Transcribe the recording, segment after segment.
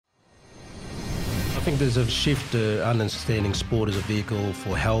I think there's a shift to understanding sport as a vehicle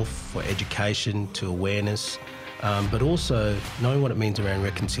for health, for education, to awareness, but also knowing what it means around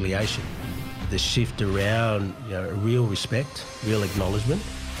reconciliation. The shift around real respect, real acknowledgement,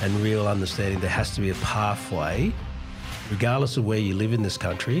 and real understanding there has to be a pathway, regardless of where you live in this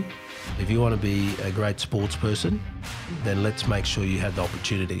country. If you want to be a great sports person, then let's make sure you have the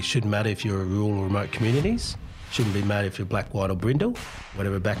opportunity. It shouldn't matter if you're in rural or remote communities. Shouldn't be matter if you're black, white or brindle.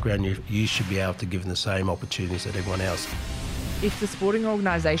 Whatever background you should be able to give them the same opportunities that everyone else. If the sporting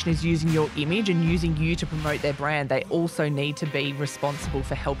organisation is using your image and using you to promote their brand, they also need to be responsible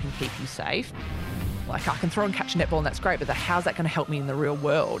for helping keep you safe. Like, I can throw and catch a netball and that's great, but how's that going to help me in the real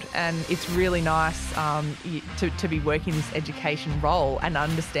world? And it's really nice to be working this education role and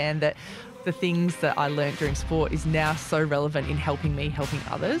understand that the things that I learnt during sport is now so relevant in helping me, helping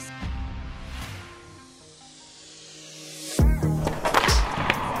others.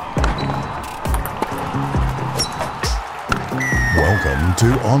 Welcome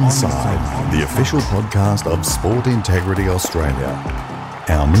to Onside, the official podcast of Sport Integrity Australia.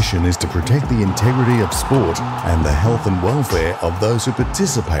 Our mission is to protect the integrity of sport and the health and welfare of those who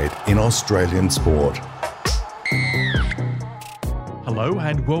participate in Australian sport. Hello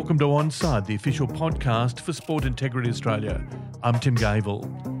and welcome to Onside, the official podcast for Sport Integrity Australia. I'm Tim Gavel.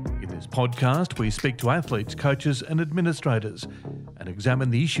 In this podcast, we speak to athletes, coaches and administrators and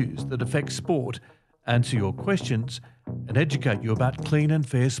examine the issues that affect sport, answer your questions and educate you about clean and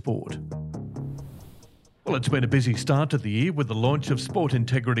fair sport. Well, it's been a busy start to the year with the launch of Sport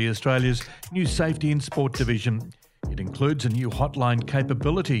Integrity Australia's new Safety in Sport division. It includes a new hotline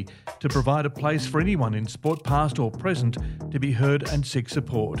capability to provide a place for anyone in sport, past or present, to be heard and seek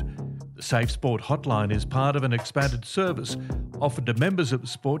support. The Safe Sport Hotline is part of an expanded service offered to members of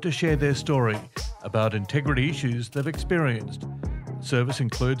sport to share their story about integrity issues they've experienced. The service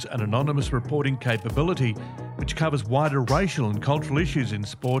includes an anonymous reporting capability which covers wider racial and cultural issues in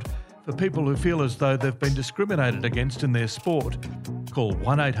sport for people who feel as though they've been discriminated against in their sport. Call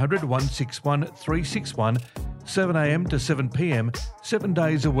 1800 161 361, 7am to 7pm, 7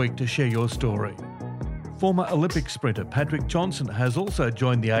 days a week to share your story. Former Olympic sprinter Patrick Johnson has also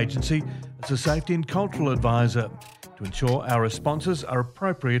joined the agency as a safety and cultural advisor to ensure our responses are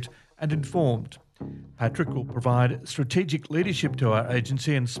appropriate and informed. Patrick will provide strategic leadership to our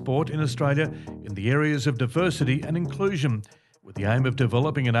agency and sport in Australia in the areas of diversity and inclusion, with the aim of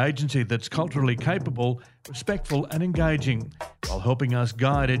developing an agency that's culturally capable, respectful and engaging, while helping us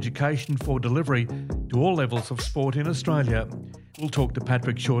guide education for delivery to all levels of sport in Australia. We'll talk to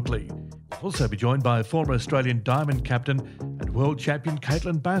Patrick shortly. We'll also be joined by former Australian Diamond captain and world champion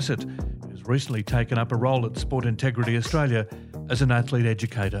Caitlin Bassett, who's recently taken up a role at Sport Integrity Australia as an athlete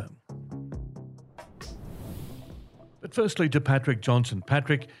educator. But firstly to Patrick Johnson.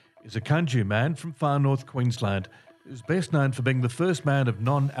 Patrick is a Kunju man from far north Queensland, who's best known for being the first man of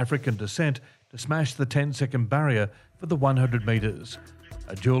non-African descent to smash the 10-second barrier for the 100 metres.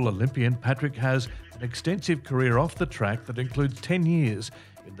 A dual Olympian, Patrick has an extensive career off the track that includes 10 years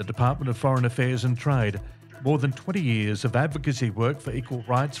in the Department of Foreign Affairs and Trade, more than 20 years of advocacy work for equal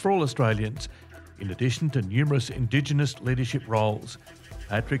rights for all Australians, in addition to numerous Indigenous leadership roles.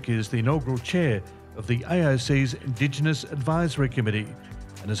 Patrick is the inaugural chair of the AOC's Indigenous Advisory Committee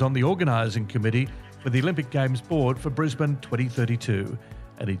and is on the organising committee for the Olympic Games Board for Brisbane 2032.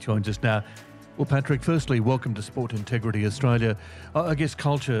 And he joins us now. Well, Patrick, firstly, welcome to Sport Integrity Australia. I guess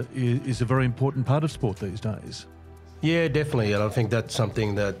culture is a very important part of sport these days. Yeah, definitely. And I think that's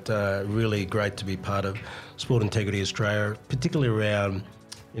something that really great to be part of Sport Integrity Australia, particularly around,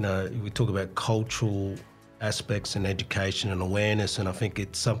 we talk about cultural aspects and education and awareness. And I think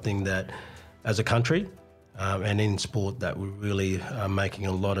it's something that as a country, and in sport that we really are making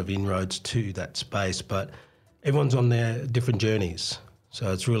a lot of inroads to that space, but everyone's on their different journeys.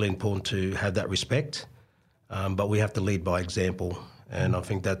 So it's really important to have that respect, but we have to lead by example. And I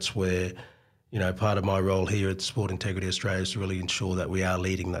think that's where, part of my role here at Sport Integrity Australia is to really ensure that we are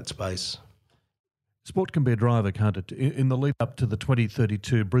leading that space. Sport can be a driver, can't it? In the lead up to the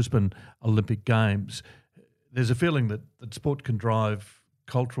 2032 Brisbane Olympic Games, there's a feeling that sport can drive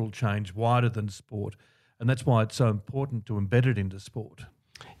cultural change wider than sport. And that's why it's so important to embed it into sport.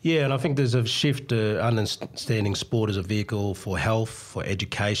 Yeah, and I think there's a shift to understanding sport as a vehicle for health, for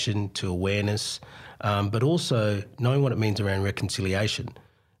education, to awareness, but also knowing what it means around reconciliation.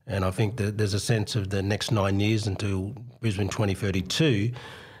 And I think that there's a sense of the next 9 years until Brisbane 2032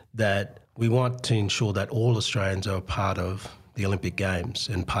 that we want to ensure that all Australians are a part of the Olympic Games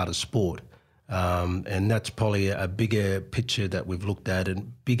and part of sport. And that's probably a bigger picture that we've looked at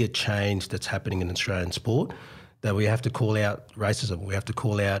and bigger change that's happening in Australian sport that we have to call out racism. We have to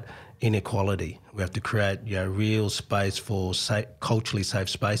call out inequality. We have to create real space for culturally safe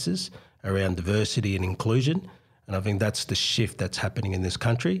spaces around diversity and inclusion. And I think that's the shift that's happening in this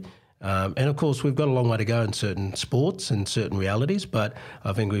country. And of course, we've got a long way to go in certain sports and certain realities, but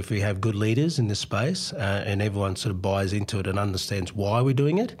I think if we have good leaders in this space and everyone sort of buys into it and understands why we're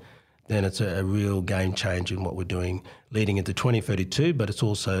doing it, then it's a real game changer in what we're doing leading into 2032, but it's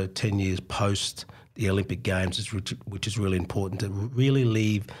also 10 years post the Olympic Games, which is really important to really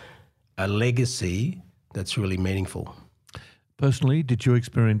leave a legacy that's really meaningful. Personally, did you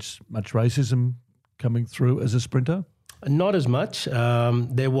experience much racism coming through as a sprinter? Not as much.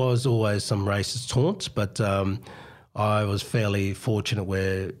 There was always some racist taunts, but I was fairly fortunate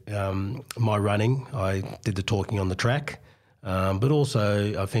where my running, I did the talking on the track, but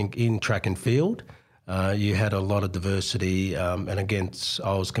also I think in track and field, you had a lot of diversity, and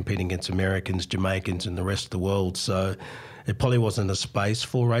I was competing against Americans, Jamaicans, and the rest of the world. So it probably wasn't a space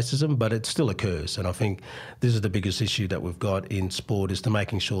for racism, but it still occurs. And I think this is the biggest issue that we've got in sport, is to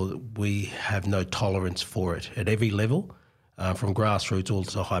making sure that we have no tolerance for it at every level, from grassroots all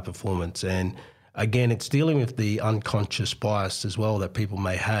to high performance. And again, it's dealing with the unconscious bias as well that people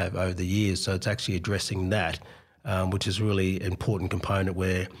may have over the years. So it's actually addressing that, which is really an important component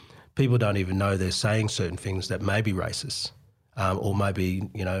where people don't even know they're saying certain things that may be racist, or maybe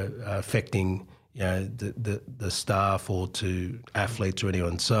affecting the staff or to athletes or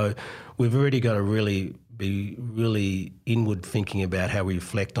anyone. So we've already got to be really inward thinking about how we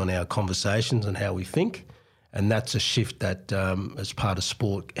reflect on our conversations and how we think. And that's a shift that, as part of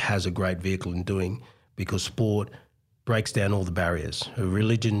sport, has a great vehicle in doing, because sport breaks down all the barriers,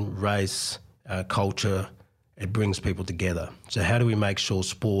 religion, race, culture. It brings people together. So how do we make sure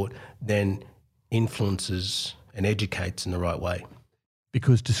sport then influences and educates in the right way?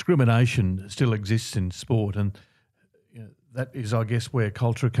 Because discrimination still exists in sport, and that is, I guess, where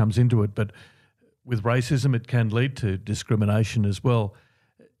culture comes into it. But with racism, it can lead to discrimination as well.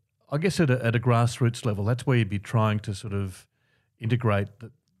 I guess at a grassroots level, that's where you'd be trying to sort of integrate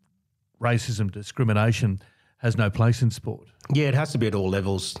that racism, discrimination has no place in sport. Yeah, it has to be at all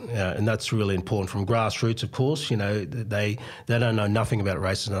levels, and that's really important. From grassroots, of course, they don't know nothing about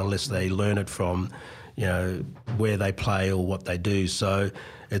racism unless they learn it from where they play or what they do. So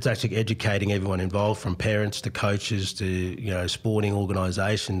it's actually educating everyone involved, from parents to coaches to sporting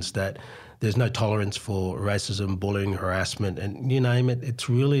organisations, that there's no tolerance for racism, bullying, harassment, and you name it. It's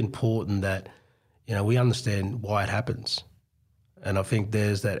really important that we understand why it happens. And I think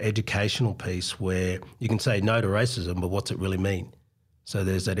there's that educational piece where you can say no to racism, but what's it really mean? So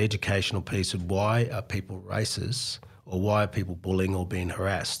there's that educational piece of why are people racist, or why are people bullying or being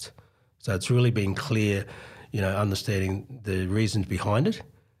harassed? So it's really being clear, understanding the reasons behind it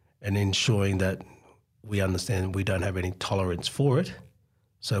and ensuring that we understand we don't have any tolerance for it.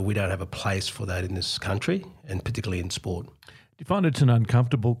 So we don't have a place for that in this country, and particularly in sport. Do you find it's an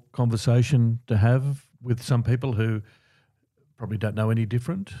uncomfortable conversation to have with some people who probably don't know any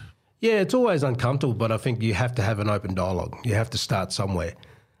different? Yeah, it's always uncomfortable, but I think you have to have an open dialogue. You have to start somewhere.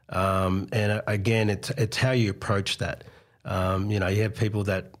 And again, it's how you approach that. You have people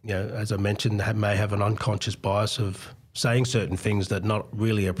that, as I mentioned, may have an unconscious bias of saying certain things that are not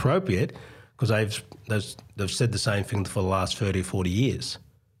really appropriate, because they've said the same thing for the last 30 or 40 years.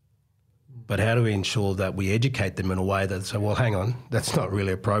 But how do we ensure that we educate them in a way that say, well, hang on, that's not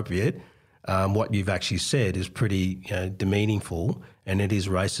really appropriate. What you've actually said is pretty demeaningful, and it is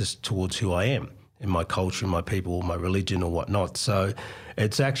racist towards who I am, in my culture, my people, my religion or whatnot. So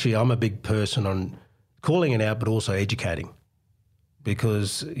it's actually, I'm a big person on calling it out, but also educating.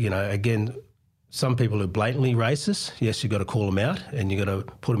 Because, again, some people are blatantly racist. Yes, you've got to call them out and you've got to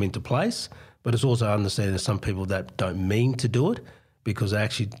put them into place. But it's also understanding there's some people that don't mean to do it because they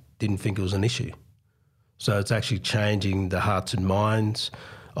actually didn't think it was an issue. So it's actually changing the hearts and minds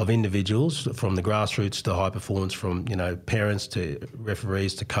of individuals, from the grassroots to high performance, from parents to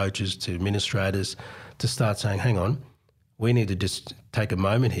referees to coaches to administrators, to start saying, hang on, we need to just take a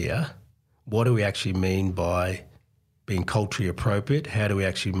moment here. What do we actually mean by being culturally appropriate? How do we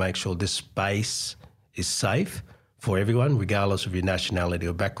actually make sure this space is safe for everyone, regardless of your nationality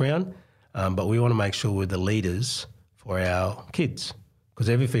or background? But we want to make sure we're the leaders for our kids, because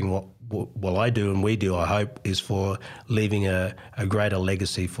everything what I do and we do, I hope, is for leaving a greater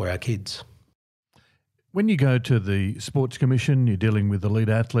legacy for our kids. When you go to the Sports Commission, you're dealing with elite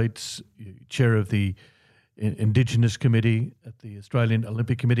athletes, you're chair of the Indigenous Committee at the Australian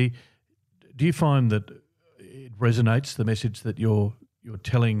Olympic Committee. Do you find that it resonates, the message that you're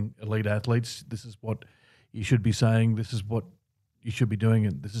telling elite athletes, this is what you should be saying, this is what you should be doing,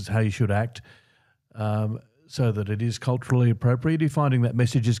 and this is how you should act? so that it is culturally appropriate? Are you finding that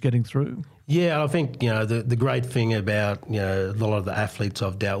message is getting through? Yeah, I think, the great thing about, a lot of the athletes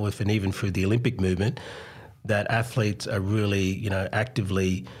I've dealt with, and even through the Olympic movement, that athletes are really,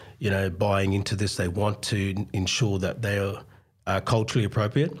 actively, buying into this. They want to ensure that they are culturally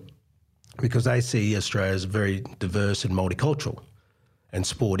appropriate because they see Australia as very diverse and multicultural, and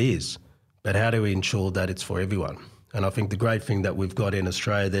sport is. But how do we ensure that it's for everyone? And I think the great thing that we've got in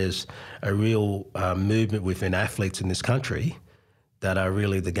Australia, there's a real movement within athletes in this country that are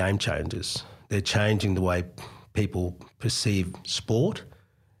really the game changers. They're changing the way people perceive sport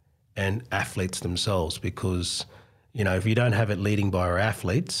and athletes themselves because, if you don't have it leading by our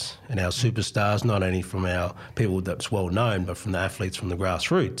athletes and our superstars, not only from our people that's well known, but from the athletes from the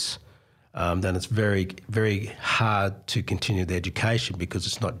grassroots, then it's very, very hard to continue the education because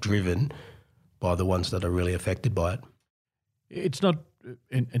it's not driven by the ones that are really affected by it. It's not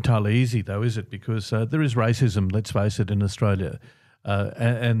entirely easy though, is it? Because there is racism, let's face it, in Australia.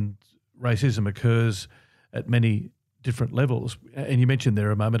 And racism occurs at many different levels. And you mentioned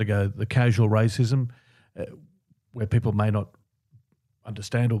there a moment ago the casual racism where people may not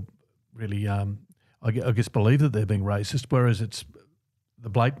understand or really, I guess, believe that they're being racist, whereas it's the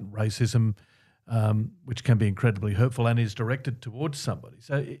blatant racism which can be incredibly hurtful and is directed towards somebody.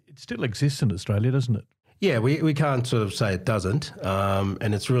 So it still exists in Australia, doesn't it? Yeah, we can't sort of say it doesn't,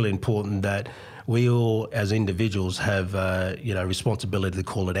 and it's really important that we all, as individuals, have responsibility to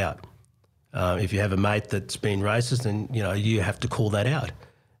call it out. If you have a mate that's been racist, then you have to call that out.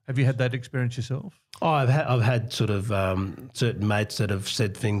 Have you had that experience yourself? Oh, I've had sort of certain mates that have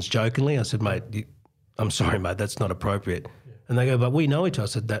said things jokingly. I said, mate, I'm sorry, mate, that's not appropriate. Yeah. And they go, but we know each other. I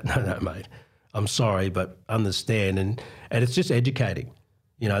said, no, mate, I'm sorry, but understand. And it's just educating.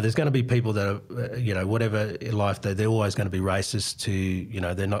 There's going to be people that are, whatever in life, they're always going to be racist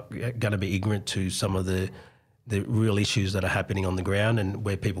to, they're not going to be ignorant to some of the real issues that are happening on the ground and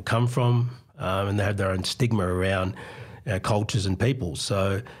where people come from, and they have their own stigma around cultures and people.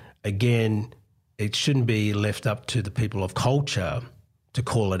 So, again, it shouldn't be left up to the people of culture to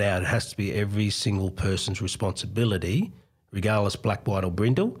call it out. It has to be every single person's responsibility, regardless black, white or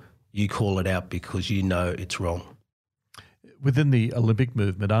brindle. You call it out because you know it's wrong. Within the Olympic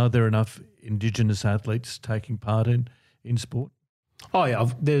movement, are there enough Indigenous athletes taking part in sport? Oh, yeah.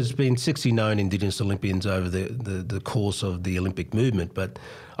 There's been 60 known Indigenous Olympians over the course of the Olympic movement, but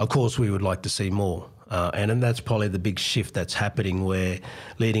of course we would like to see more. And that's probably the big shift that's happening where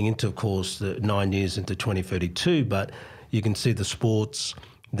leading into, of course, the 9 years into 2032, but you can see the sports,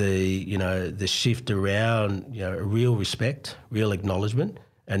 the shift around, real respect, real acknowledgement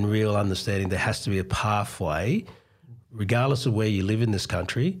and real understanding. There has to be a pathway, regardless of where you live in this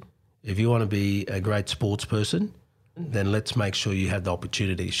country. If you want to be a great sports person, then let's make sure you have the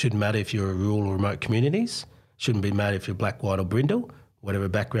opportunity. It shouldn't matter if you're in rural or remote communities. Shouldn't be matter if you're black, white or brindle. Whatever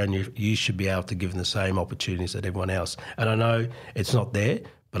background you should be able to give them the same opportunities that everyone else. And I know it's not there,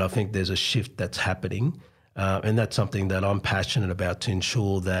 but I think there's a shift that's happening. And that's something that I'm passionate about to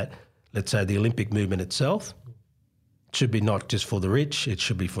ensure that, let's say, the Olympic movement itself should be not just for the rich. It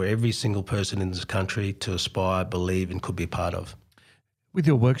should be for every single person in this country to aspire, believe and could be a part of. With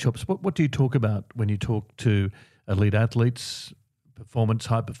your workshops, what do you talk about when you talk to elite athletes,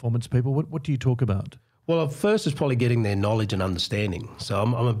 high performance people? What do you talk about? Well, first is probably getting their knowledge and understanding. So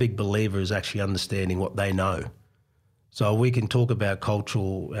I'm a big believer is actually understanding what they know. So we can talk about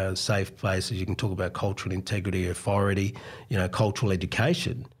cultural safe places. You can talk about cultural integrity, authority, cultural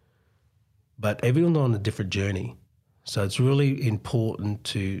education. But everyone's on a different journey. So it's really important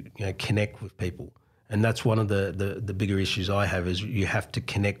to connect with people. And that's one of the bigger issues I have is you have to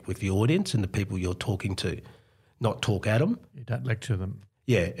connect with your audience and the people you're talking to, not talk at them. You don't lecture them.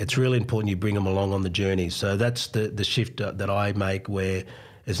 Yeah, it's really important you bring them along on the journey. So that's the shift that I make where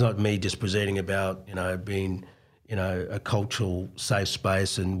it's not me just presenting about, being, a cultural safe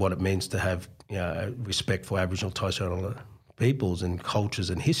space and what it means to have, respect for Aboriginal and Torres Strait Islander peoples and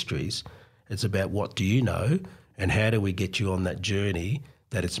cultures and histories. It's about what do you know and how do we get you on that journey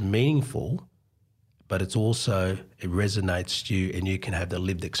that it's meaningful, but it's also, it resonates to you and you can have the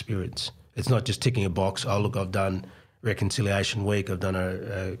lived experience. It's not just ticking a box, oh, look, I've done Reconciliation Week, I've done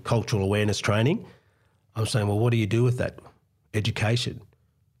a cultural awareness training. I'm saying, well, what do you do with that? Education.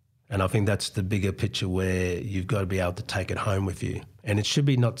 And I think that's the bigger picture where you've got to be able to take it home with you. And it should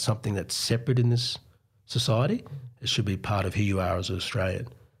be not something that's separate in this society. It should be part of who you are as an Australian.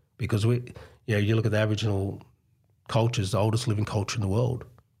 Because you look at the Aboriginal culture, it's the oldest living culture in the world.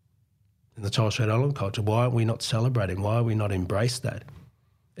 And the Torres Strait Islander culture, why are we not celebrating? Why are we not embrace that?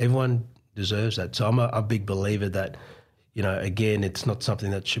 Everyone deserves that. So I'm a big believer that, again, it's not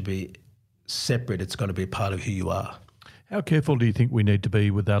something that should be separate. It's got to be part of who you are. How careful do you think we need to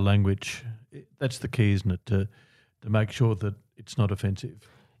be with our language? That's the key, isn't it, to make sure that it's not offensive?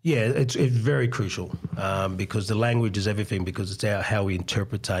 Yeah, it's very crucial because the language is everything, because it's how we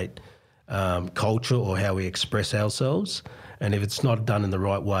interpretate culture or how we express ourselves. And if it's not done in the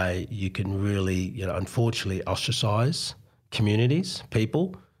right way, you can really, unfortunately ostracise communities,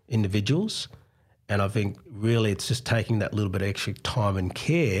 people, individuals. And I think really it's just taking that little bit of extra time and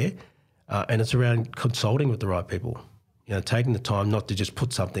care, and it's around consulting with the right people. Taking the time not to just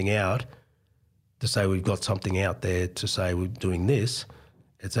put something out to say we've got something out there to say we're doing this.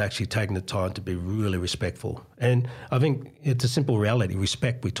 It's actually taking the time to be really respectful. And I think it's a simple reality.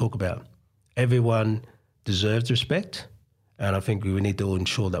 Respect we talk about. Everyone deserves respect, and I think we need to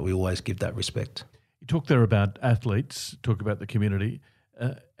ensure that we always give that respect. You talk there about athletes, talk about the community,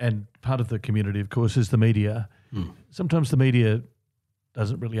 and part of the community, of course, is the media. Sometimes the media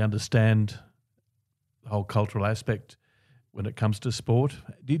doesn't really understand the whole cultural aspect when it comes to sport.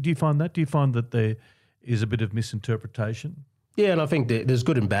 Do you find that? Do you find that there is a bit of misinterpretation? Yeah, and I think there's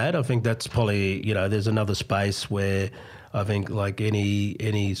good and bad. I think that's probably, there's another space where I think like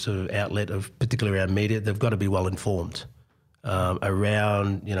any sort of outlet of particularly around media, they've got to be well informed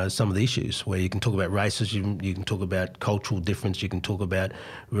around, some of the issues where you can talk about racism, you can talk about cultural difference, you can talk about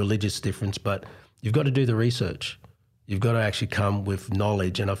religious difference, but you've got to do the research. You've got to actually come with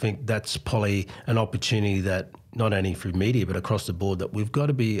knowledge, and I think that's probably an opportunity that not only through media but across the board, that we've got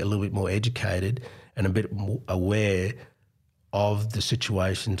to be a little bit more educated and a bit more aware of the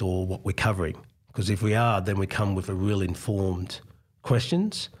situations or what we're covering. Because if we are, then we come with a real informed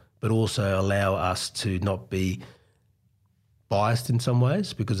questions, but also allow us to not be biased in some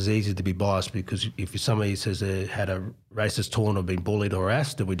ways, because it's easy to be biased because if somebody says they had a racist taunt or been bullied or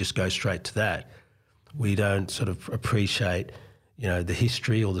harassed, then we just go straight to that. We don't sort of appreciate, the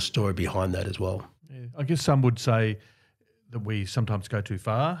history or the story behind that as well. Yeah. I guess some would say that we sometimes go too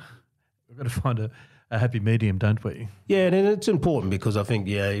far. We've got to find a happy medium, don't we? Yeah, and it's important because I think,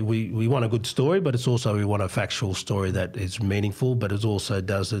 we want a good story, but it's also we want a factual story that is meaningful, but it also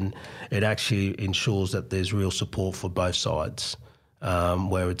it actually ensures that there's real support for both sides,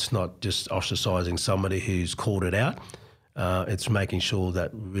 where it's not just ostracising somebody who's called it out. It's making sure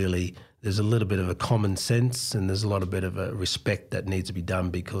that really there's a little bit of a common sense and there's a lot of bit of a respect that needs to be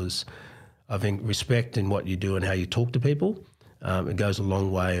done, because I think respect in what you do and how you talk to people, it goes a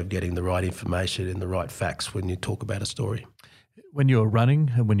long way of getting the right information and the right facts when you talk about a story. When you were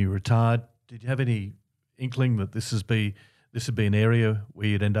running and when you retired, did you have any inkling that this would be an area where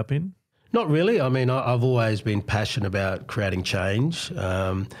you'd end up in? Not really. I mean, I've always been passionate about creating change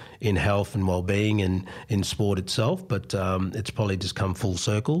in health and well-being and in sport itself, but it's probably just come full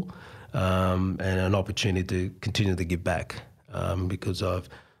circle and an opportunity to continue to give back because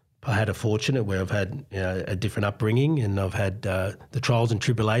I had a fortunate where I've had a different upbringing, and I've had the trials and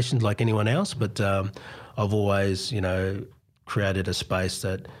tribulations like anyone else, but I've always, created a space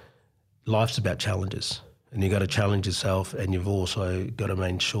that life's about challenges, and you've got to challenge yourself, and you've also got to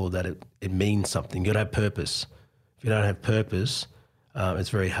make sure that it means something. You've got to have purpose. If you don't have purpose, it's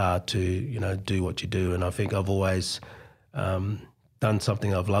very hard to, do what you do. And I think I've always done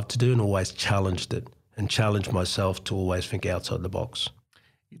something I've loved to do and always challenged it and challenged myself to always think outside the box.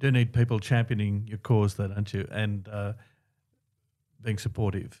 You do need people championing your cause, though, don't you? And being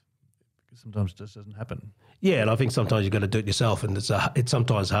supportive, because sometimes it just doesn't happen. Yeah, and I think sometimes you've got to do it yourself, and it's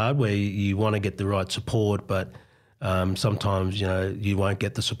sometimes hard where you want to get the right support, but sometimes, you won't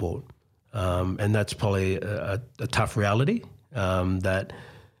get the support. And that's probably a tough reality that,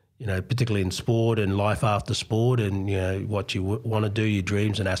 particularly in sport and life after sport and, what you want to do, your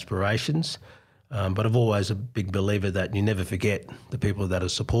dreams and aspirations. But I'm always a big believer that you never forget the people that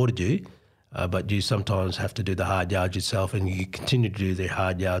have supported you, but you sometimes have to do the hard yards yourself, and you continue to do the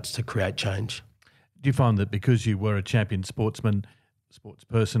hard yards to create change. Do you find that because you were a champion sportsperson,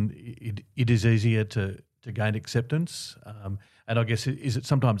 it is easier to gain acceptance? And I guess, is it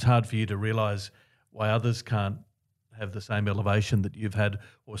sometimes hard for you to realise why others can't have the same elevation that you've had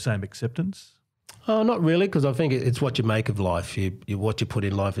or same acceptance? Not really, because I think it's what you make of life. What you put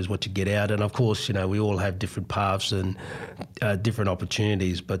in life is what you get out. And, of course, we all have different paths and different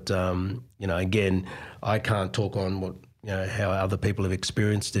opportunities. But, again, I can't talk on what how other people have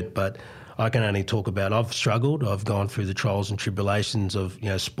experienced it, but I can only talk about I've struggled. I've gone through the trials and tribulations of,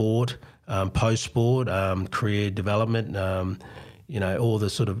 sport, post-sport, career development, all the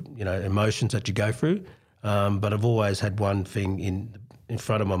sort of, emotions that you go through. But I've always had one thing in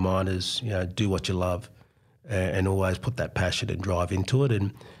front of my mind is, do what you love and always put that passion and drive into it.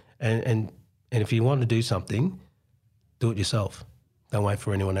 And if you want to do something, do it yourself. Don't wait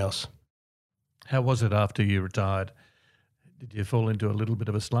for anyone else. How was it after you retired? Did you fall into a little bit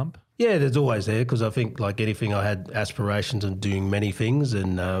of a slump? Yeah, there's always there because I think like anything, I had aspirations of doing many things,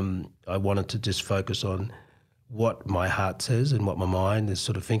 and I wanted to just focus on what my heart says and what my mind is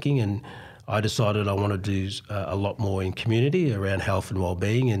sort of thinking. And I decided I want to do a lot more in community around health and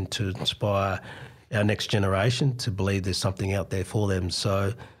wellbeing, and to inspire our next generation to believe there's something out there for them.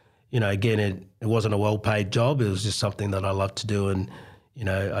 So, again, it wasn't a well-paid job. It was just something that I love to do. And,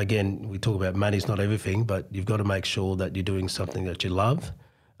 again, we talk about money's not everything, but you've got to make sure that you're doing something that you love.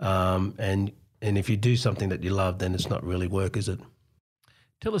 And if you do something that you love, then it's not really work, is it?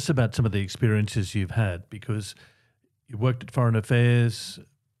 Tell us about some of the experiences you've had, because you worked at Foreign Affairs,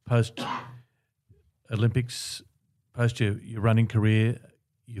 post-Olympics, post your running career.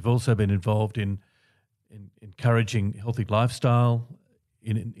 You've also been involved in encouraging healthy lifestyle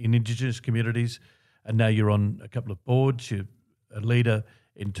in Indigenous communities, and now you're on a couple of boards. You're a leader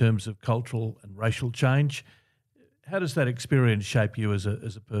in terms of cultural and racial change. How does that experience shape you as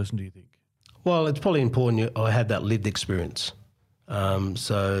a person, do you think? Well, it's probably important I had that lived experience.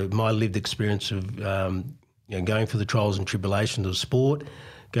 So my lived experience of going through the trials and tribulations of sport,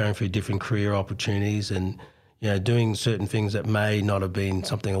 going through different career opportunities, and doing certain things that may not have been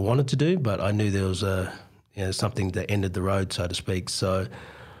something I wanted to do, but I knew there was something that ended the road, so to speak. So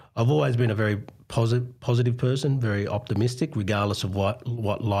I've always been a very positive person, very optimistic, regardless of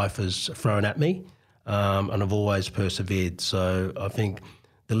what life has thrown at me, and I've always persevered. So I think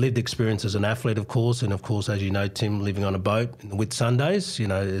the lived experience as an athlete, of course, and of course, as you know, Tim, living on a boat in the Whitsundays,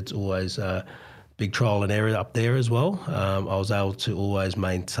 it's always a big trial and error up there as well. I was able to always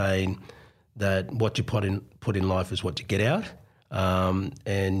maintain that what you put in life is what you get out,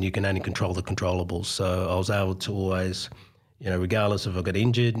 and you can only control the controllables. So I was able to always, regardless if I got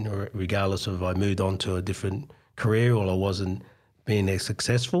injured or regardless of if I moved on to a different career or I wasn't being as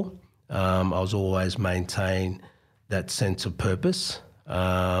successful, I was always maintain that sense of purpose,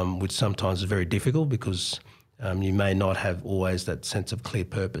 which sometimes is very difficult because you may not have always that sense of clear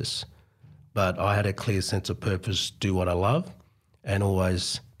purpose. But I had a clear sense of purpose, do what I love, and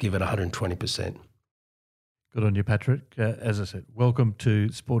always give it 120%. Good on you, Patrick. As I said, welcome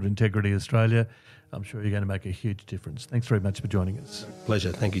to Sport Integrity Australia. I'm sure you're going to make a huge difference. Thanks very much for joining us.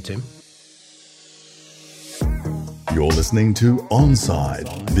 Pleasure. Thank you, Tim. You're listening to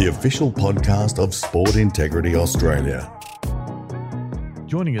Onside, the official podcast of Sport Integrity Australia.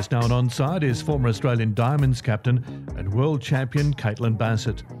 Joining us now on Onside is former Australian Diamonds captain and world champion Caitlin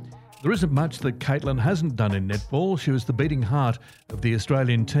Bassett. There isn't much that Caitlin hasn't done in netball. She was the beating heart of the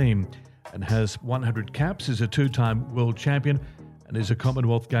Australian team and has 100 caps, is a two-time world champion and is a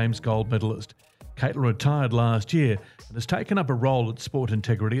Commonwealth Games gold medalist. Caitlin retired last year and has taken up a role at Sport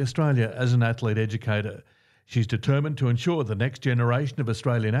Integrity Australia as an athlete educator. She's determined to ensure the next generation of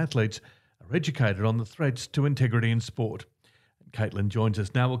Australian athletes are educated on the threats to integrity in sport. Caitlin joins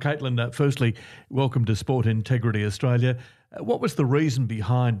us now. Well, Caitlin, firstly, welcome to Sport Integrity Australia. What was the reason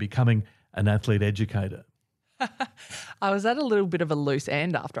behind becoming an athlete educator? I was at a little bit of a loose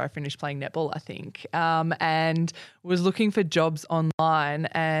end after I finished playing netball, I think, and was looking for jobs online,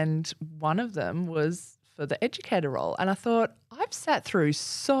 and one of them was for the educator role. And I thought, I've sat through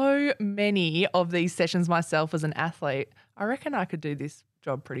so many of these sessions myself as an athlete. I reckon I could do this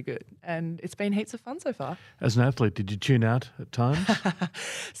job pretty good, and it's been heaps of fun so far. As an athlete, did you tune out at times?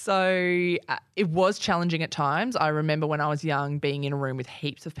 So it was challenging at times. I remember when I was young being in a room with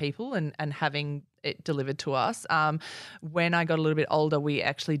heaps of people and having it delivered to us. When I got a little bit older, we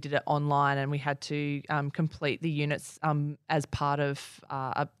actually did it online, and we had to complete the units as part of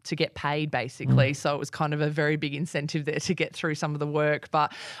to get paid, basically. So it was kind of a very big incentive there to get through some of the work.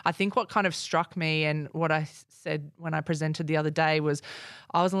 But I think what kind of struck me, and what I said when I presented the other day, was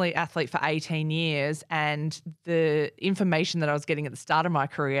I was an elite athlete for 18 years, and the information that I was getting at the start of my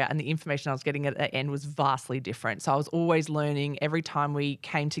career and the information I was getting at the end was vastly different. So I was always learning every time we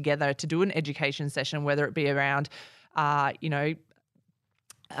came together to do an education session, whether it be around, whether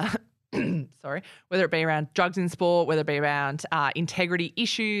it be around drugs in sport, whether it be around integrity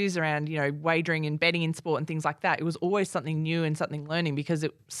issues, around, wagering and betting in sport and things like that. It was always something new and something learning because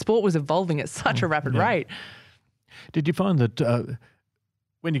sport was evolving at such a rapid rate. Did you find that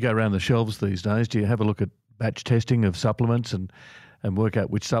when you go around the shelves these days, do you have a look at batch testing of supplements and work out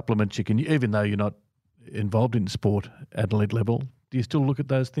which supplements you can, even though you're not involved in sport at elite level, do you still look at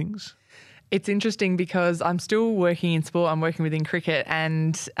those things? It's interesting because I'm still working in sport. I'm working within cricket,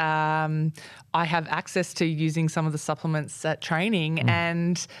 and I have access to using some of the supplements at training.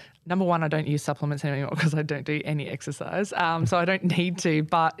 And number one, I don't use supplements anymore because I don't do any exercise. So I don't need to.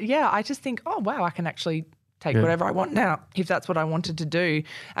 But yeah, I just think, oh, wow, I can actually take whatever I want now, if that's what I wanted to do,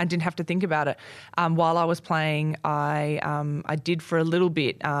 and didn't have to think about it. While I was playing, I did for a little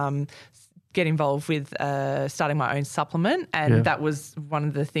bit get involved with starting my own supplement, and that was one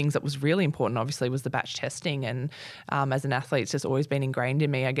of the things that was really important, obviously, was the batch testing. And as an athlete, it's just always been ingrained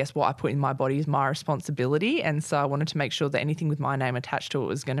in me. I guess what I put in my body is my responsibility, and so I wanted to make sure that anything with my name attached to it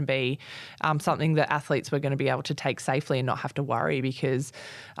was going to be something that athletes were going to be able to take safely and not have to worry, because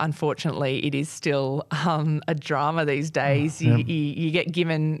unfortunately it is still a drama these days. You get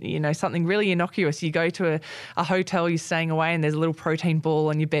given, something really innocuous. You go to a hotel, you're staying away, and there's a little protein ball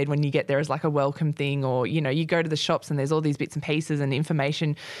on your bed when you get there as like a welcome thing, or you go to the shops and there's all these bits and pieces and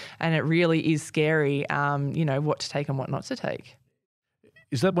information, and it really is scary what to take and what not to take.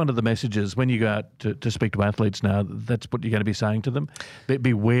 Is that one of the messages when you go out to speak to athletes now? That's what you're going to be saying to them?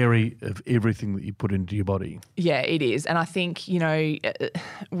 Be wary of everything that you put into your body. Yeah, it is. And I think,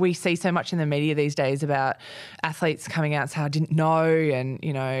 we see so much in the media these days about athletes coming out and saying, I didn't know, and,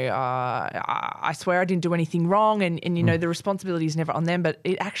 I swear I didn't do anything wrong, and the responsibility is never on them, but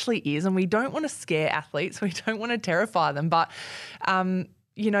it actually is. And we don't want to scare athletes. We don't want to terrify them. But,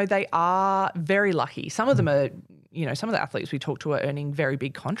 they are very lucky. Some of them are, some of the athletes we talk to are earning very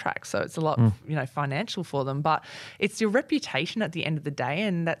big contracts. So it's a lot, financial for them. But it's your reputation at the end of the day,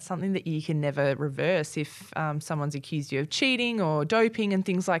 and that's something that you can never reverse. If someone's accused you of cheating or doping and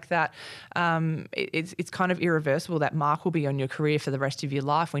things like that, it's kind of irreversible. That mark will be on your career for the rest of your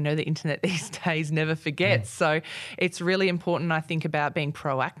life. We know the internet these days never forgets. So it's really important, I think, about being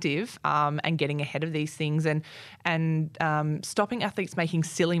proactive and getting ahead of these things, and stopping athletes making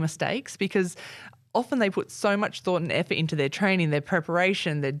silly mistakes, because often they put so much thought and effort into their training, their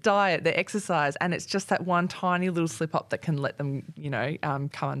preparation, their diet, their exercise, and it's just that one tiny little slip up that can let them,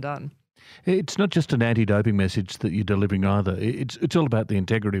 come undone. It's not just an anti-doping message that you're delivering either. It's all about the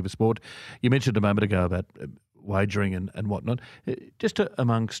integrity of a sport. You mentioned a moment ago about wagering and whatnot. Just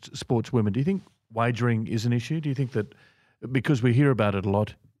amongst sportswomen, do you think wagering is an issue? Do you think that, because we hear about it a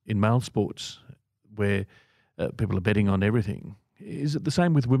lot in male sports where people are betting on everything, is it the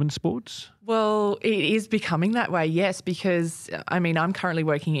same with women's sports? Well, it is becoming that way, yes, because, I'm currently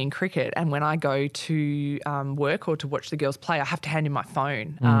working in cricket, and when I go to work or to watch the girls play, I have to hand in my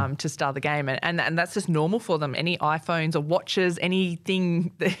phone to start the game, and that's just normal for them. Any iPhones or watches,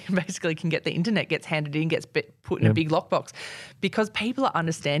 anything that basically can get the internet gets handed in, gets put in a big lockbox, because people are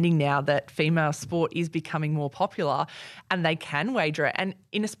understanding now that female sport is becoming more popular and they can wager it. And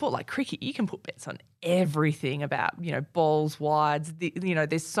in a sport like cricket, you can put bets on everything about, balls, wides,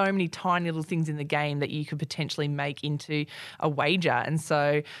 there's so many tiny little things in the game that you could potentially make into a wager. And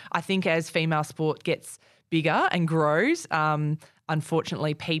so I think as female sport gets bigger and grows,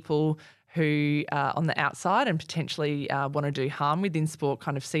 unfortunately people who are on the outside and potentially want to do harm within sport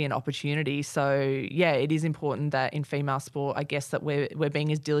kind of see an opportunity. So, yeah, it is important that in female sport, I guess, that we're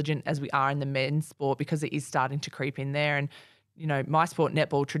being as diligent as we are in the men's sport, because it is starting to creep in there. And, my sport,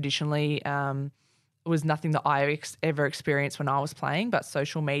 netball, traditionally was nothing that I ever experienced when I was playing, but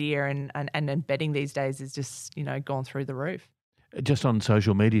social media and betting these days is just, gone through the roof. Just on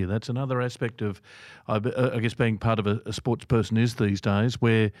social media, that's another aspect of, I guess, being part of a sports person is these days,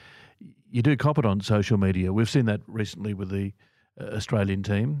 where you do cop it on social media. We've seen that recently with the Australian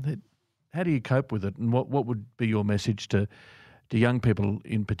team. How do you cope with it, and what would be your message to young people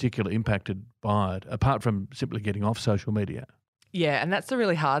in particular impacted by it, apart from simply getting off social media? Yeah, and that's the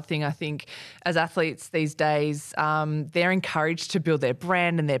really hard thing, I think, as athletes these days. They're encouraged to build their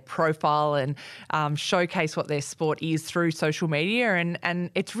brand and their profile and showcase what their sport is through social media,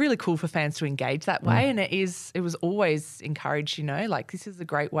 and it's really cool for fans to engage that way. And it was always encouraged, this is a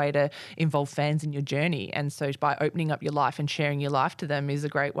great way to involve fans in your journey. And so by opening up your life and sharing your life to them is a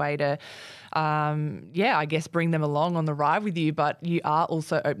great way to, I guess, bring them along on the ride with you. But you are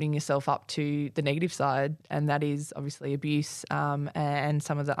also opening yourself up to the negative side, and that is obviously abuse and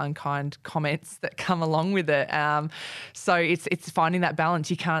some of the unkind comments that come along with it. So it's finding that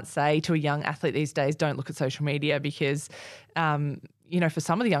balance. You can't say to a young athlete these days, don't look at social media, because, for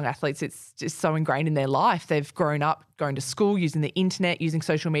some of the young athletes, it's just so ingrained in their life. They've grown up going to school, using the internet, using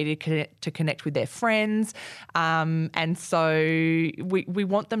social media to connect with their friends. And so we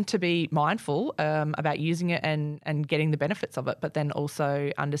want them to be mindful about using it and getting the benefits of it, but then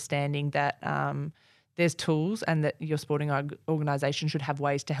also understanding that there's tools, and that your sporting organisation should have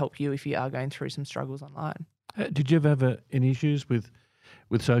ways to help you if you are going through some struggles online. Did you ever have any issues with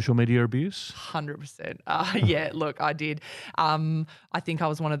social media abuse? 100%. Yeah, look, I did. I think I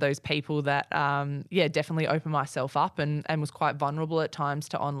was one of those people that, definitely opened myself up and was quite vulnerable at times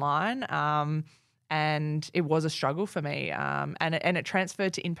to online. and it was a struggle for me. And it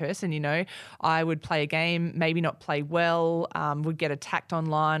transferred to in person. I would play a game, maybe not play well, would get attacked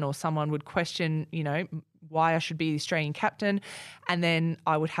online, or someone would question, why I should be the Australian captain. And then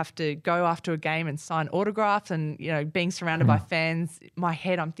I would have to go after a game and sign autographs and, being surrounded by fans. In my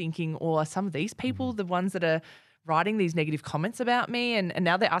head, I'm thinking, are some of these people the ones that are writing these negative comments about me? And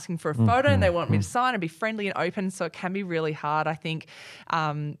now they're asking for a photo and they want me to sign and be friendly and open. So it can be really hard, I think,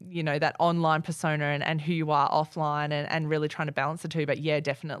 that online persona and who you are offline and really trying to balance the two. But yeah,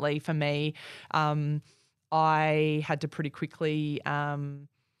 definitely for me, I had to pretty quickly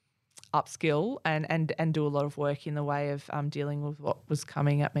upskill and do a lot of work in the way of dealing with what was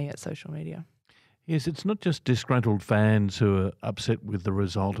coming at me at social media. Yes, it's not just disgruntled fans who are upset with the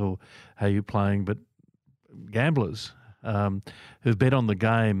result or how you're playing, but gamblers who've bet on the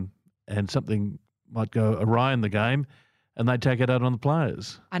game and something might go awry in the game and they take it out on the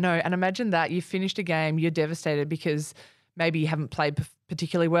players. I know, and imagine that you finished a game, you're devastated because maybe you haven't played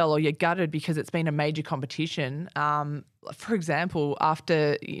particularly well, or you're gutted because it's been a major competition. For example,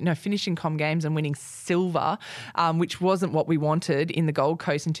 after finishing Com Games and winning silver, which wasn't what we wanted in the Gold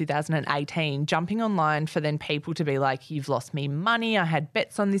Coast in 2018, jumping online for then people to be like, "You've lost me money. I had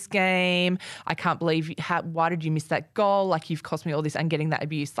bets on this game. I can't believe why did you miss that goal? Like, you've cost me all this," and getting that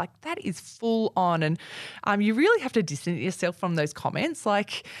abuse, like that is full on. And you really have to distance yourself from those comments.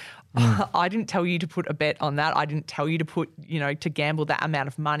 Like, I didn't tell you to put a bet on that. I didn't tell you to put, to gamble that amount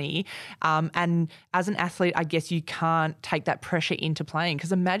of money. And as an athlete, I guess you can't take that pressure into playing,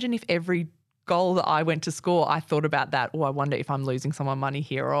 because imagine if every goal that I went to score, I thought about that. I wonder if I'm losing someone money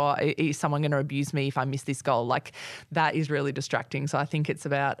here, or is someone going to abuse me if I miss this goal? Like, that is really distracting. So I think it's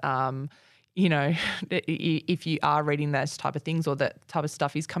about, if you are reading those type of things or that type of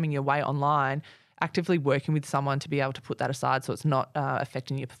stuff is coming your way online, actively working with someone to be able to put that aside so it's not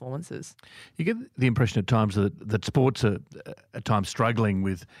affecting your performances. You get the impression at times that sports are at times struggling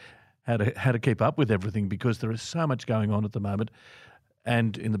with how to keep up with everything, because there is so much going on at the moment.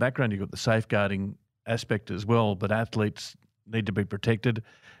 And in the background, you've got the safeguarding aspect as well, but athletes need to be protected.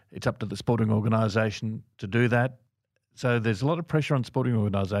 It's up to the sporting organisation to do that. So there's a lot of pressure on sporting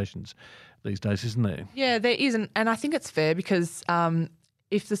organisations these days, isn't there? Yeah, there is. And I think it's fair because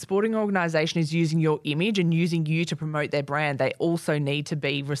if the sporting organisation is using your image and using you to promote their brand, they also need to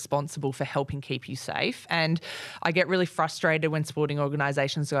be responsible for helping keep you safe. And I get really frustrated when sporting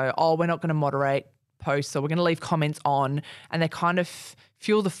organisations go, we're not going to moderate posts, or we're going to leave comments on, and they kind of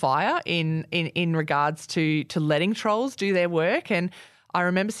fuel the fire in regards to letting trolls do their work. And I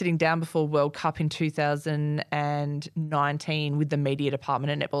remember sitting down before World Cup in 2019 with the media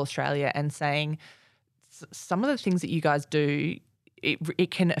department at Netball Australia and saying, some of the things that you guys do, it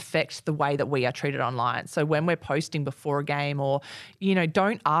can affect the way that we are treated online. So when we're posting before a game, or,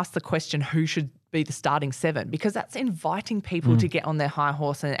 don't ask the question who should be the starting seven, because that's inviting people to get on their high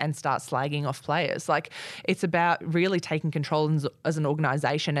horse and start slagging off players. Like, it's about really taking control as an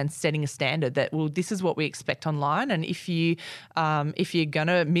organisation and setting a standard that, well, this is what we expect online. And if you're going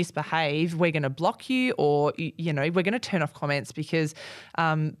to misbehave, we're going to block you, or, we're going to turn off comments, because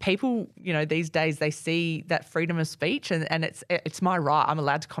people, these days they see that freedom of speech and it's my right. I'm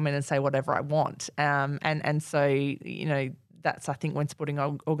allowed to comment and say whatever I want. And so, that's, I think, when sporting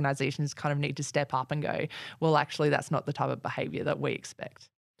organisations kind of need to step up and go, well, actually, that's not the type of behaviour that we expect.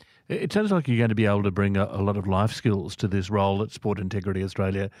 It sounds like you're going to be able to bring a lot of life skills to this role at Sport Integrity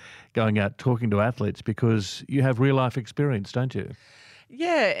Australia, going out talking to athletes, because you have real life experience, don't you?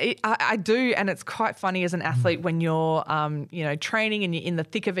 Yeah, I do. And it's quite funny as an athlete when you're, training and you're in the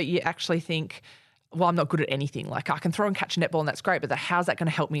thick of it, you actually think, well, I'm not good at anything. Like, I can throw and catch a netball and that's great, but how's that going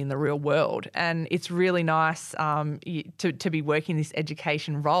to help me in the real world? And it's really nice to be working this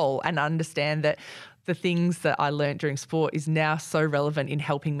education role and understand that the things that I learnt during sport is now so relevant in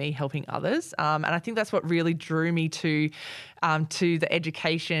helping others. And I think that's what really drew me to the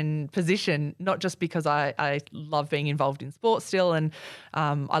education position, not just because I love being involved in sport still, and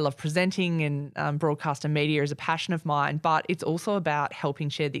I love presenting, and broadcast and media is a passion of mine, but it's also about helping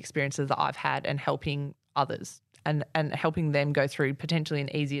share the experiences that I've had and helping others. And helping them go through potentially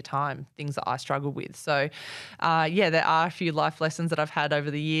an easier time, things that I struggle with. So, there are a few life lessons that I've had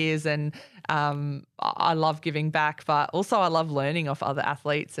over the years, and I love giving back, but also I love learning off other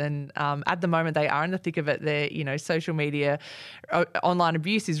athletes. And at the moment, they are in the thick of it. They're, social media, online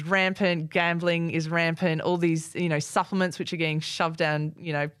abuse is rampant, gambling is rampant, all these, supplements which are getting shoved down,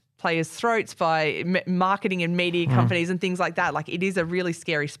 players' throats by marketing and media companies and things like that. Like, it is a really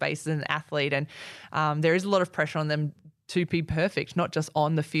scary space as an athlete, and there is a lot of pressure on them to be perfect, not just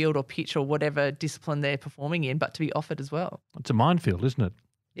on the field or pitch or whatever discipline they're performing in, but to be offered as well. It's a minefield, isn't it?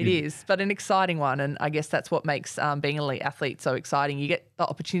 It is, but an exciting one. And I guess that's what makes being an elite athlete so exciting. You get the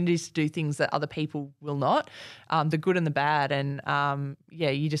opportunities to do things that other people will not, the good and the bad. And,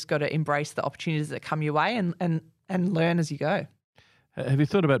 you just got to embrace the opportunities that come your way and learn as you go. Have you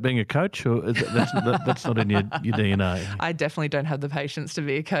thought about being a coach, or that's not in your DNA? I definitely don't have the patience to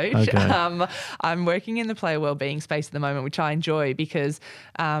be a coach. Okay. I'm working in the player wellbeing space at the moment, which I enjoy because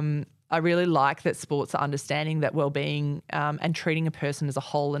I really like that sports are understanding that wellbeing and treating a person as a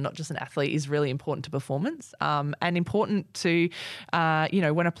whole and not just an athlete is really important to performance and important to,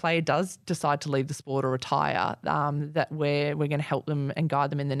 when a player does decide to leave the sport or retire, that we're going to help them and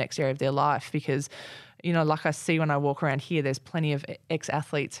guide them in the next area of their life because, like I see when I walk around here, there's plenty of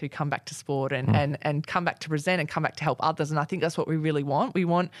ex-athletes who come back to sport and come back to present and come back to help others. And I think that's what we really want. We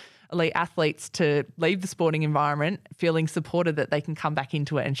want elite athletes to leave the sporting environment feeling supported that they can come back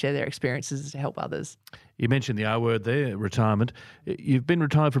into it and share their experiences to help others. You mentioned the R word there, retirement. You've been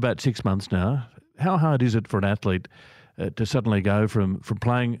retired for about 6 months now. How hard is it for an athlete to suddenly go from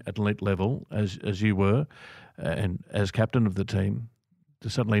playing at elite level, as you were, and as captain of the team, to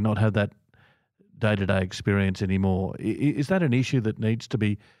suddenly not have that day-to-day experience anymore? Is that an issue that needs to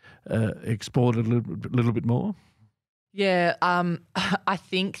be explored a little bit more? Yeah, I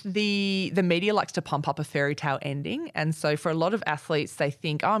think the media likes to pump up a fairy tale ending. And so for a lot of athletes, they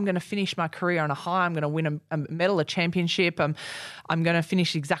think, I'm going to finish my career on a high. I'm going to win a medal, a championship. I'm going to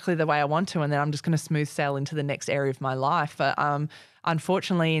finish exactly the way I want to. And then I'm just going to smooth sail into the next area of my life. But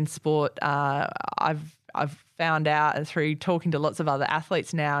unfortunately in sport, I've found out through talking to lots of other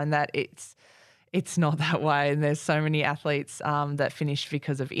athletes now and that it's not that way. And there's so many athletes that finish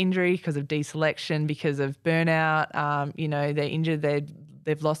because of injury, because of deselection, because of burnout. They're injured,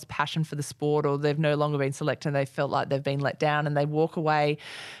 they've lost passion for the sport or they've no longer been selected and they felt like they've been let down and they walk away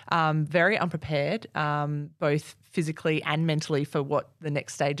very unprepared, both physically and mentally for what the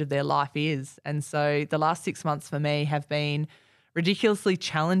next stage of their life is. And so the last 6 months for me have been ridiculously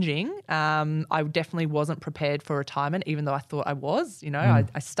challenging. I definitely wasn't prepared for retirement, even though I thought I was.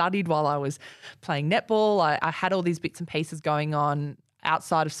 I studied while I was playing netball. I had all these bits and pieces going on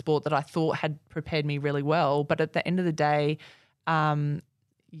outside of sport that I thought had prepared me really well. But at the end of the day,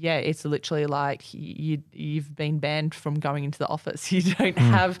 it's literally like you've been banned from going into the office. You don't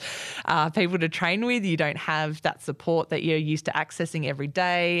have people to train with. You don't have that support that you're used to accessing every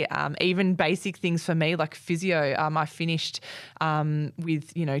day. Even basic things for me like physio. I finished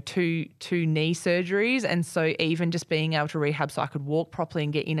with two knee surgeries, and so even just being able to rehab so I could walk properly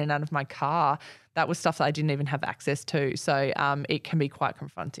and get in and out of my car, that was stuff that I didn't even have access to. So it can be quite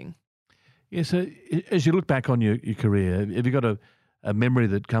confronting. Yeah. So as you look back on your career, have you got a memory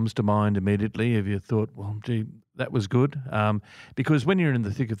that comes to mind immediately? Have you thought, well, gee, that was good? Because when you're in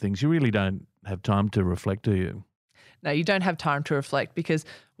the thick of things, you really don't have time to reflect, do you? No, you don't have time to reflect because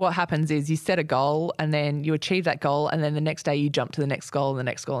what happens is you set a goal and then you achieve that goal and then the next day you jump to the next goal and the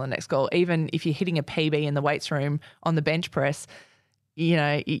next goal and the next goal. Even if you're hitting a PB in the weights room on the bench press,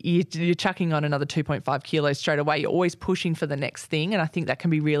 you're chucking on another 2.5 kilos straight away. You're always pushing for the next thing. And I think that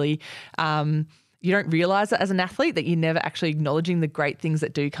can be really you don't realise it as an athlete that you're never actually acknowledging the great things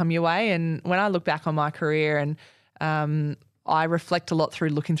that do come your way. And when I look back on my career and I reflect a lot through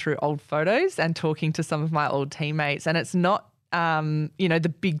looking through old photos and talking to some of my old teammates, and it's not,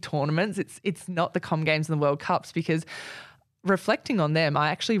 the big tournaments. It's not the Com Games and the World Cups, because reflecting on them, I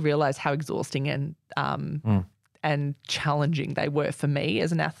actually realised how exhausting and challenging they were for me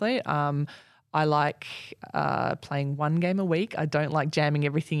as an athlete. I like playing one game a week. I don't like jamming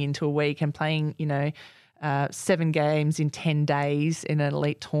everything into a week, and playing, 7 games in 10 days in an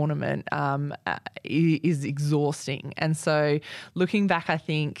elite tournament is exhausting. And so looking back, I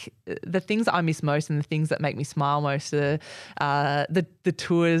think the things that I miss most and the things that make me smile most are the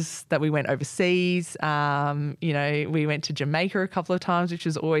tours that we went overseas. We went to Jamaica a couple of times, which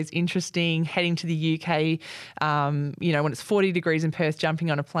was always interesting. Heading to the UK, when it's 40 degrees in Perth,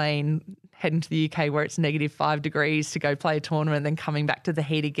 jumping on a plane, heading to the UK where it's -5 degrees to go play a tournament, then coming back to the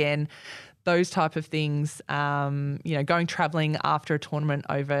heat again. Those type of things, going travelling after a tournament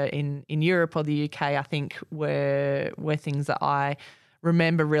over in Europe or the UK, I think were things that I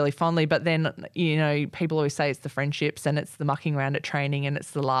remember really fondly. But then, people always say it's the friendships and it's the mucking around at training and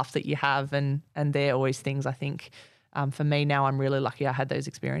it's the laugh that you have, and they're always things I think, for me now, I'm really lucky I had those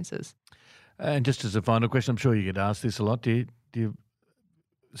experiences. And just as a final question, I'm sure you get asked this a lot, do you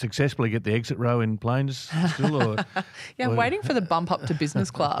successfully get the exit row in planes still? Or, I'm waiting for the bump up to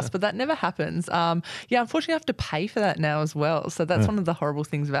business class, but that never happens. Unfortunately I have to pay for that now as well. So that's one of the horrible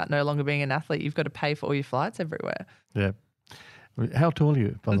things about no longer being an athlete. You've got to pay for all your flights everywhere. Yeah. How tall are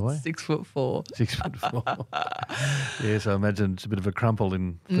you, by the way? 6'4". 6'4". Yes, I imagine it's a bit of a crumple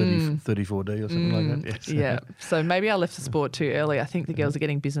in 34D or something like that. Yes. Yeah. So maybe I left the sport too early. I think the girls are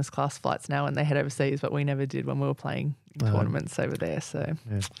getting business class flights now and they head overseas, but we never did when we were playing tournaments over there. So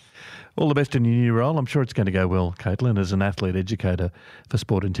All the best in your new role. I'm sure it's going to go well, Caitlin, as an athlete educator for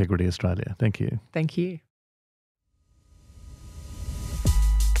Sport Integrity Australia. Thank you. Thank you.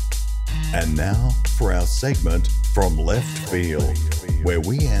 And now for our segment From Left Field, where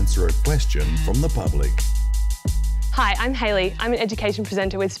we answer a question from the public. Hi, I'm Hayley. I'm an education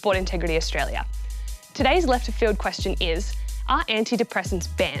presenter with Sport Integrity Australia. Today's left of field question is, are antidepressants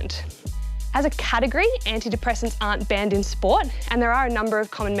banned? As a category, antidepressants aren't banned in sport, and there are a number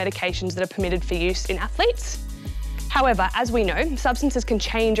of common medications that are permitted for use in athletes. However, as we know, substances can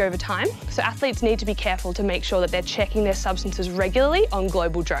change over time, so athletes need to be careful to make sure that they're checking their substances regularly on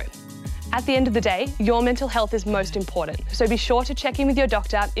Global Dro. At the end of the day, your mental health is most important, so be sure to check in with your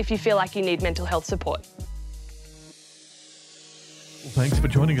doctor if you feel like you need mental health support. Well, thanks for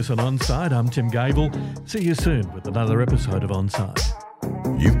joining us on Onside. I'm Tim Gable. See you soon with another episode of Onside.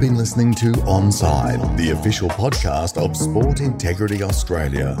 You've been listening to Onside, the official podcast of Sport Integrity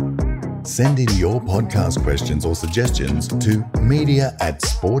Australia. Send in your podcast questions or suggestions to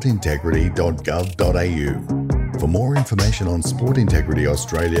media@sportintegrity.gov.au. For more information on Sport Integrity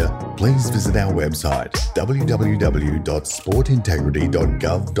Australia, please visit our website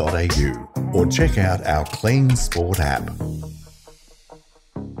www.sportintegrity.gov.au or check out our Clean Sport app.